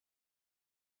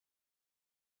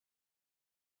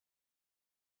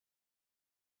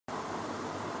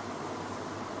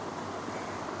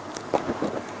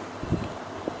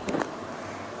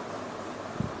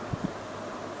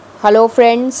Hello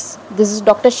friends, this is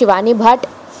Dr. Shivani Bhatt.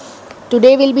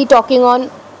 Today we'll be talking on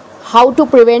how to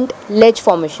prevent ledge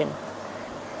formation.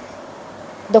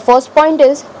 The first point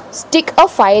is stick a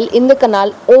file in the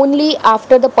canal only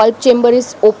after the pulp chamber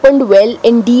is opened well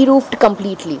and de-roofed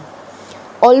completely.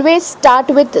 Always start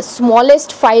with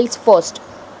smallest files first.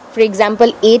 For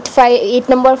example, 8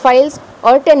 number files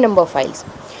or 10 number files.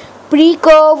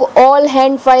 Pre-curve all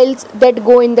hand files that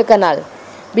go in the canal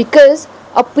because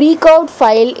a pre-curved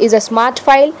file is a smart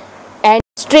file and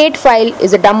straight file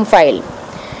is a dumb file.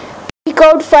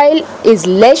 Pre-curved file is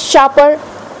less sharper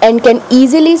and can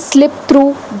easily slip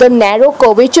through the narrow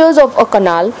curvatures of a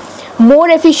canal more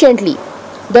efficiently,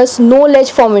 thus no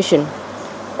ledge formation.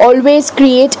 Always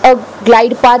create a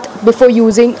glide path before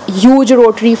using huge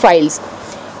rotary files.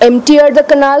 Emptier the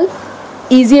canal,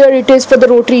 easier it is for the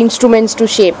rotary instruments to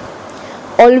shape.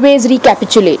 Always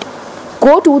recapitulate.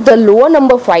 Go to the lower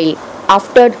number file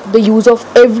after the use of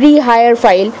every higher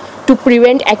file to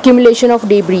prevent accumulation of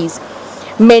debris.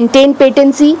 Maintain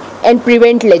patency and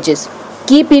prevent ledges.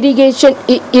 Keep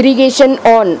irrigation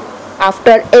on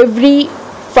after every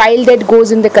file that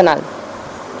goes in the canal.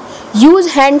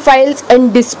 Use hand files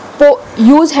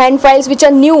which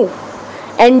are new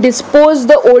and dispose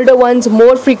the older ones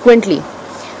more frequently.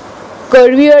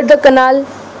 Curvier the canal,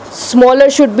 smaller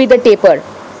should be the taper,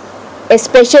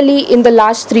 especially in the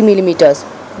last 3 millimeters,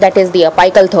 that is the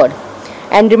apical third.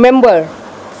 And remember,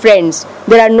 friends,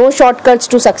 there are no shortcuts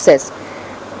to success.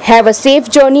 Have a safe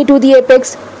journey to the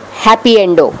apex. Happy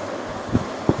endo.